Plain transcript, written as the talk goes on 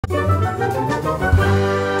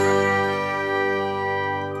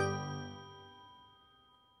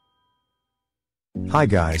Hi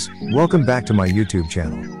guys, welcome back to my YouTube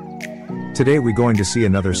channel. Today we're going to see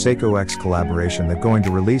another Seiko X collaboration that going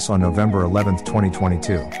to release on November 11th,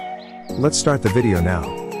 2022. Let's start the video now.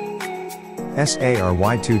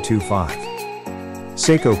 SARY225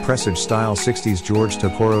 Seiko Presage Style 60's George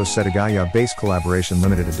Tokoro Setagaya Base Collaboration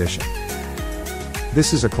Limited Edition.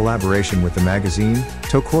 This is a collaboration with the magazine,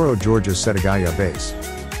 Tokoro George's Setagaya Base.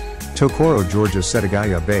 Tokoro George's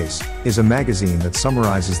Setagaya Base is a magazine that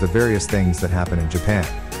summarizes the various things that happen in Japan.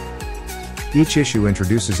 Each issue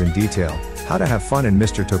introduces in detail how to have fun in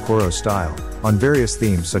Mr. Tokoro's style, on various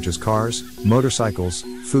themes such as cars, motorcycles,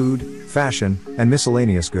 food, fashion, and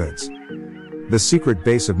miscellaneous goods. The secret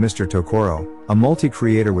base of Mr. Tokoro, a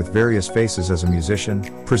multi-creator with various faces as a musician,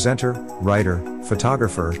 presenter, writer,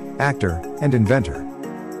 photographer, actor, and inventor.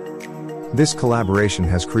 This collaboration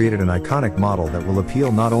has created an iconic model that will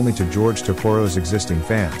appeal not only to George Tokoro's existing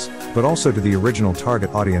fans, but also to the original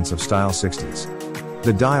target audience of Style 60's.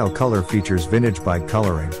 The dial color features vintage bike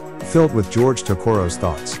coloring, filled with George Tokoro's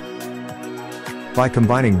thoughts. By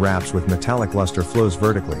combining wraps with metallic luster flows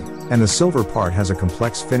vertically, and the silver part has a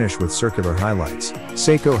complex finish with circular highlights,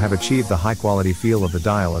 Seiko have achieved the high-quality feel of the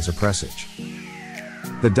dial as a presage.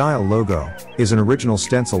 The dial logo is an original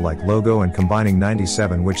stencil-like logo and combining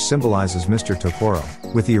 97 which symbolizes Mr. Tokoro,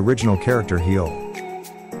 with the original character Heel.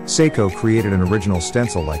 Seiko created an original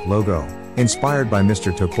stencil-like logo, inspired by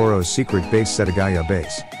Mr. Tokoro's secret base Setagaya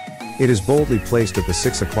base. It is boldly placed at the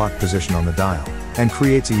 6 o'clock position on the dial, and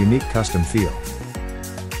creates a unique custom feel.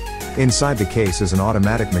 Inside the case is an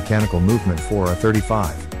automatic mechanical movement for a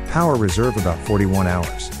 35, power reserve about 41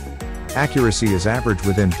 hours. Accuracy is average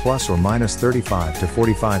within plus or minus 35 to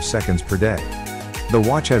 45 seconds per day. The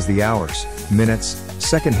watch has the hours, minutes,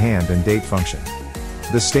 second hand and date function.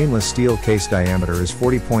 The stainless steel case diameter is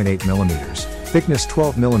 40.8 mm, thickness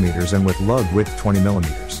 12 mm and with lug width 20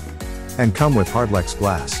 mm. And come with Hardlex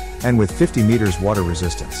glass, and with 50 meters water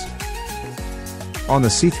resistance. On the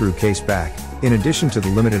see-through case back, in addition to the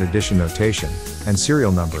limited edition notation, and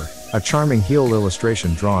serial number, a charming heel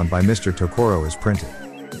illustration drawn by Mr. Tokoro is printed.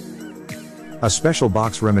 A special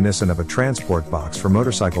box reminiscent of a transport box for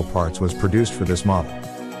motorcycle parts was produced for this model.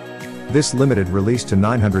 This limited released to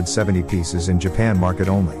 970 pieces in Japan market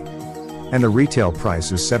only. And the retail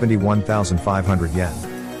price is 71,500 yen.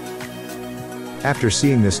 After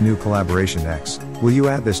seeing this new collaboration X, will you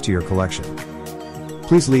add this to your collection?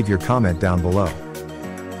 Please leave your comment down below.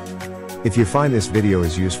 If you find this video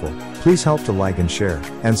is useful, please help to like and share,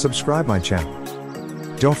 and subscribe my channel.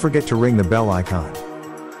 Don't forget to ring the bell icon.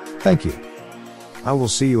 Thank you. I will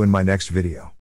see you in my next video.